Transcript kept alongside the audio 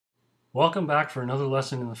Welcome back for another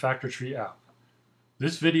lesson in the Factor Tree app.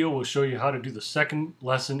 This video will show you how to do the second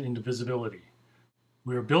lesson in divisibility.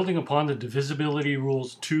 We are building upon the divisibility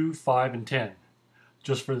rules 2, 5, and 10.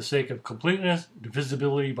 Just for the sake of completeness,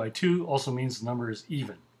 divisibility by 2 also means the number is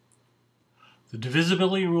even. The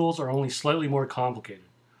divisibility rules are only slightly more complicated.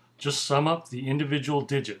 Just sum up the individual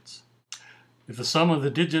digits. If the sum of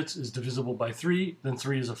the digits is divisible by 3, then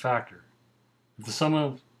 3 is a factor. If the sum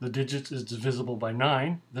of the digits is divisible by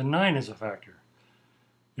 9, then 9 is a factor.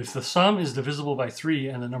 If the sum is divisible by 3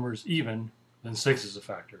 and the number is even, then 6 is a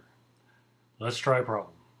factor. Let's try a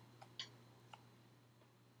problem.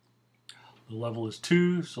 The level is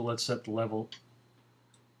 2, so let's set the level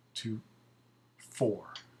to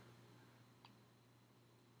 4.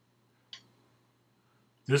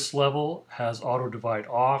 This level has auto divide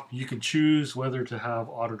off. You can choose whether to have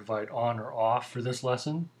auto divide on or off for this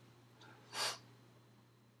lesson.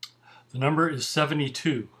 The number is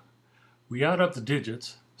 72. We add up the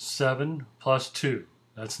digits. 7 plus 2,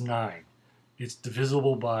 that's 9. It's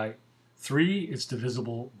divisible by 3, it's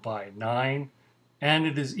divisible by 9, and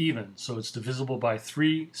it is even, so it's divisible by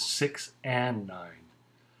 3, 6, and 9.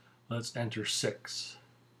 Let's enter 6.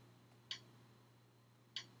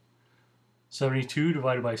 72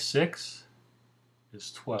 divided by 6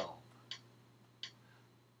 is 12.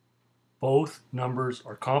 Both numbers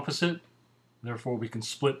are composite, therefore we can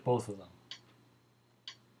split both of them.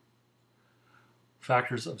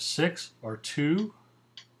 Factors of 6 are 2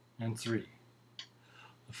 and 3.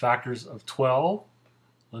 The factors of 12,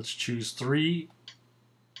 let's choose 3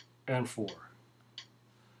 and 4.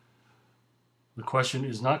 The question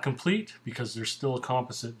is not complete because there's still a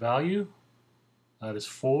composite value. That is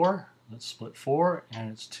 4. Let's split 4,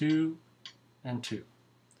 and it's 2 and 2.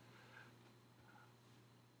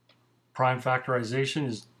 Prime factorization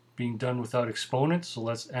is being done without exponents, so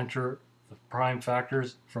let's enter the prime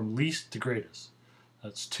factors from least to greatest.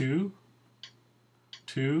 That's 2,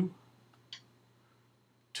 2,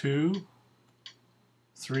 2,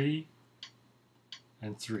 3,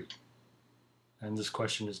 and 3. And this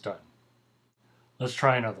question is done. Let's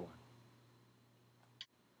try another one.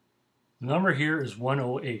 The number here is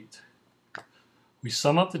 108. We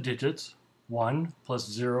sum up the digits. 1 plus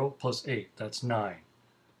 0 plus 8. That's 9.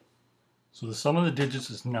 So the sum of the digits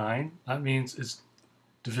is 9. That means it's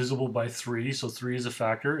divisible by 3, so 3 is a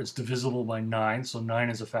factor. It's divisible by 9, so 9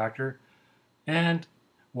 is a factor. And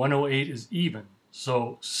 108 is even,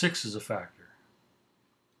 so 6 is a factor.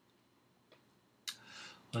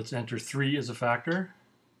 Let's enter 3 as a factor.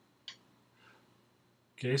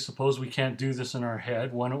 Okay, suppose we can't do this in our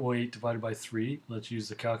head. 108 divided by 3. Let's use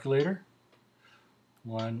the calculator.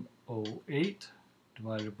 108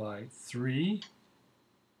 divided by 3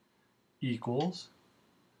 equals,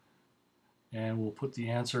 and we'll put the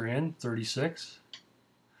answer in, 36.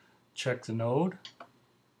 Check the node,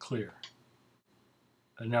 clear.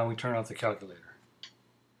 And now we turn off the calculator.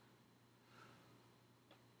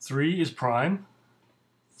 3 is prime,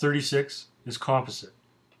 36 is composite.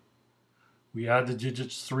 We add the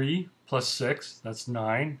digits 3 plus 6, that's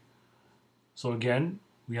 9. So again,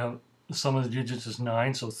 we have the sum of the digits is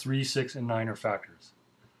 9, so 3, 6, and 9 are factors.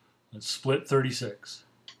 Let's split 36.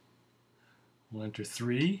 We'll enter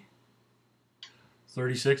 3.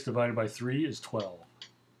 36 divided by 3 is 12.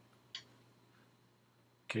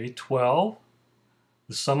 Okay, 12.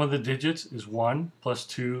 The sum of the digits is 1 plus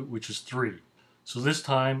 2, which is 3. So this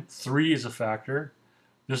time, 3 is a factor.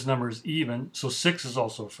 This number is even, so 6 is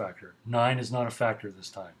also a factor. 9 is not a factor this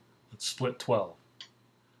time. Let's split 12.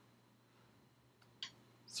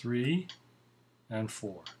 3 and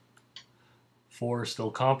 4. 4 is still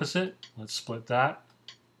composite. Let's split that.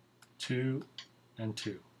 2 and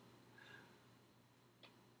 2.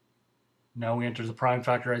 Now we enter the prime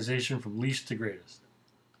factorization from least to greatest.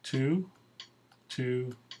 2,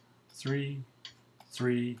 2, 3,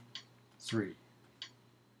 3, 3.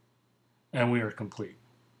 And we are complete.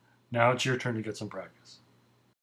 Now it's your turn to get some practice.